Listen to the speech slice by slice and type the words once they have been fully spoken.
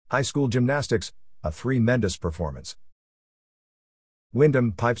High school gymnastics, a three-mendous performance.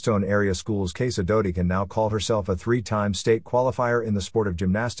 Wyndham Pipestone Area Schools Casa Doty can now call herself a three-time state qualifier in the sport of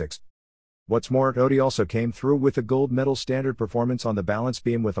gymnastics. What's more, Doty also came through with a gold medal standard performance on the balance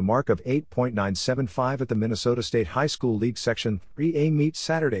beam with a mark of 8.975 at the Minnesota State High School League Section 3A meet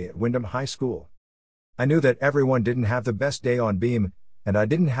Saturday at Wyndham High School. I knew that everyone didn't have the best day on beam, and I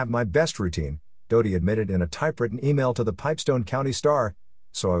didn't have my best routine, Doty admitted in a typewritten email to the Pipestone County Star,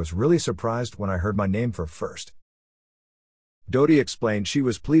 so I was really surprised when I heard my name for first. Doty explained she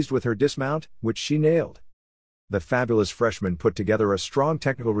was pleased with her dismount, which she nailed. The fabulous freshman put together a strong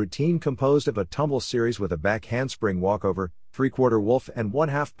technical routine composed of a tumble series with a back handspring walkover, three-quarter wolf and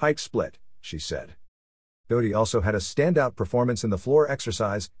one-half pike split, she said. Doty also had a standout performance in the floor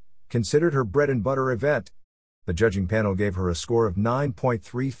exercise, considered her bread-and-butter event. The judging panel gave her a score of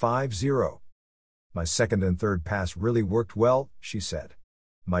 9.350. My second and third pass really worked well, she said.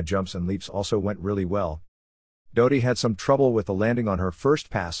 My jumps and leaps also went really well. Doty had some trouble with the landing on her first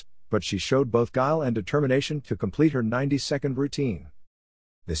pass, but she showed both guile and determination to complete her 90-second routine.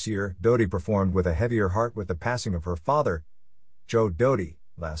 This year, Doty performed with a heavier heart with the passing of her father, Joe Doty,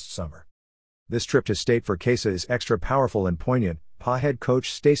 last summer. This trip to state for Casa is extra powerful and poignant, PA head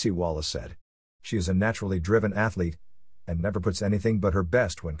coach Stacy Wallace said. She is a naturally driven athlete, and never puts anything but her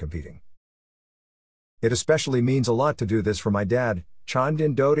best when competing. It especially means a lot to do this for my dad, chimed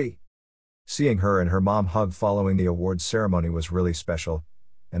in Doty. Seeing her and her mom hug following the awards ceremony was really special,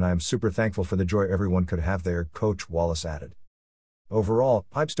 and I am super thankful for the joy everyone could have there, Coach Wallace added. Overall,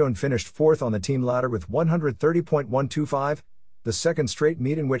 Pipestone finished fourth on the team ladder with 130.125, the second straight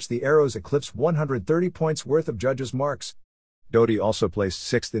meet in which the Arrows eclipsed 130 points worth of judges' marks. Doty also placed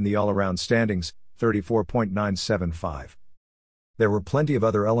sixth in the all-around standings, 34.975. There were plenty of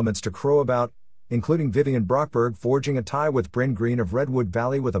other elements to crow about, including Vivian Brockberg forging a tie with Bryn Green of Redwood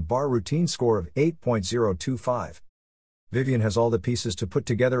Valley with a bar routine score of 8.025. Vivian has all the pieces to put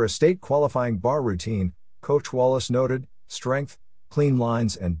together a state qualifying bar routine, Coach Wallace noted: strength, clean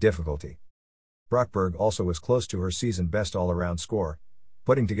lines and difficulty. Brockberg also was close to her season best all-around score,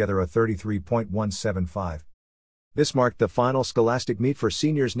 putting together a 33.175. This marked the final scholastic meet for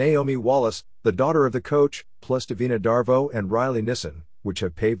seniors Naomi Wallace, the daughter of the coach, plus Davina Darvo and Riley Nissen, which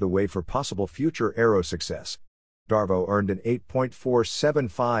have paved the way for possible future Arrow success. Darvo earned an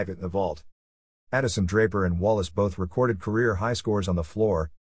 8.475 in the vault. Addison Draper and Wallace both recorded career high scores on the floor.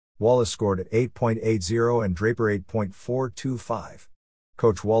 Wallace scored at 8.80 and Draper 8.425.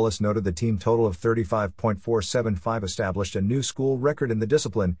 Coach Wallace noted the team total of 35.475 established a new school record in the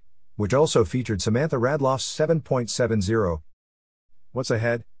discipline, which also featured Samantha Radloff's 7.70. What's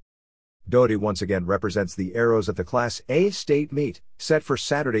ahead? Doty once again represents the Arrows at the Class A state meet, set for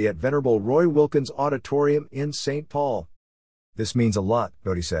Saturday at Venerable Roy Wilkins Auditorium in St. Paul. This means a lot,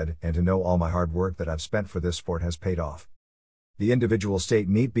 Doty said, and to know all my hard work that I've spent for this sport has paid off. The individual state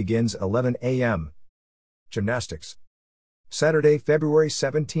meet begins 11 a.m. Gymnastics. Saturday, February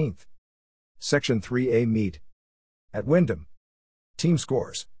 17th. Section 3A meet. At Wyndham. Team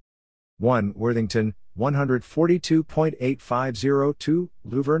scores. 1. Worthington, 142.850. 2.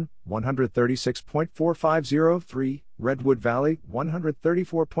 Luverne, 136.450. 3. Redwood Valley,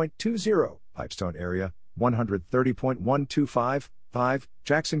 134.20. Pipestone Area, 130.125. 5.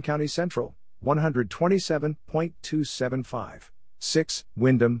 Jackson County Central, 127.275. 6.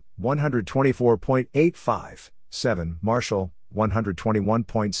 Wyndham, 124.85. 7. Marshall,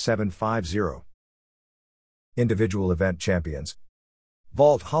 121.750. Individual event champions.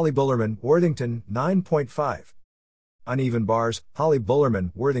 Vault Holly Bullerman, Worthington, 9.5. Uneven bars, Holly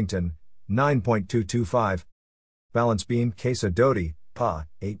Bullerman, Worthington, 9.225. Balance beam, Casa Doty, PA,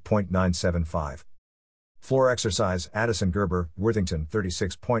 8.975. Floor exercise, Addison Gerber, Worthington,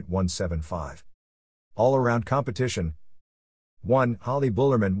 36.175. All-around competition. 1. Holly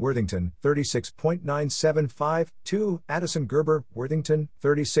Bullerman, Worthington, 36.975. 2. Addison Gerber, Worthington,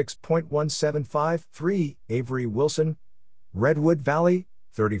 36.175. 3. Avery Wilson, Redwood Valley,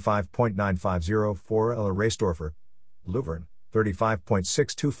 35.950. 4. Ella Raysdorfer, Luverne,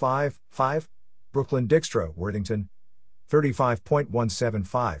 35.625. 5. Brooklyn Dykstra, Worthington,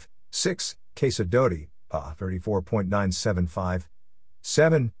 35.175. 6. Casa Doty, PA, 34.975.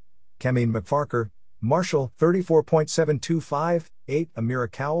 7. Camille McFarker, Marshall, 34.725. 8.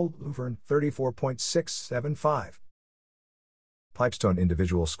 Amira Cowell, Luverne, 34.675. Pipestone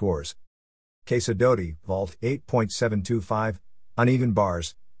individual scores. Casa Doty, vault, 8.725. Uneven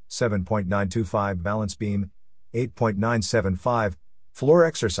bars, 7.925. Balance beam, 8.975. Floor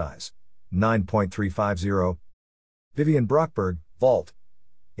exercise, 9.350. Vivian Brockberg, vault,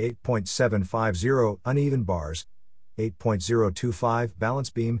 8.750. Uneven bars, 8.025 balance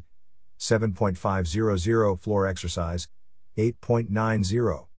beam, 7.500 floor exercise,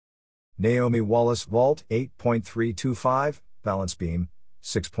 8.90. Naomi Wallace vault, 8.325 balance beam,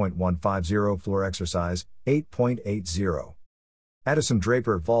 6.150 floor exercise, 8.80. Addison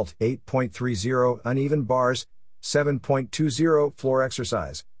Draper vault, 8.30 uneven bars, 7.20 floor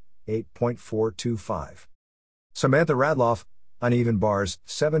exercise, 8.425. Samantha Radloff, uneven bars,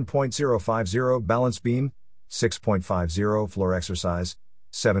 7.050 balance beam, 6.50 floor exercise,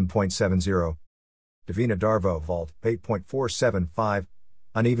 7.70. Davina Darvo vault, 8.475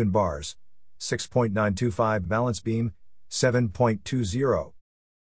 uneven bars, 6.925 balance beam, 7.20.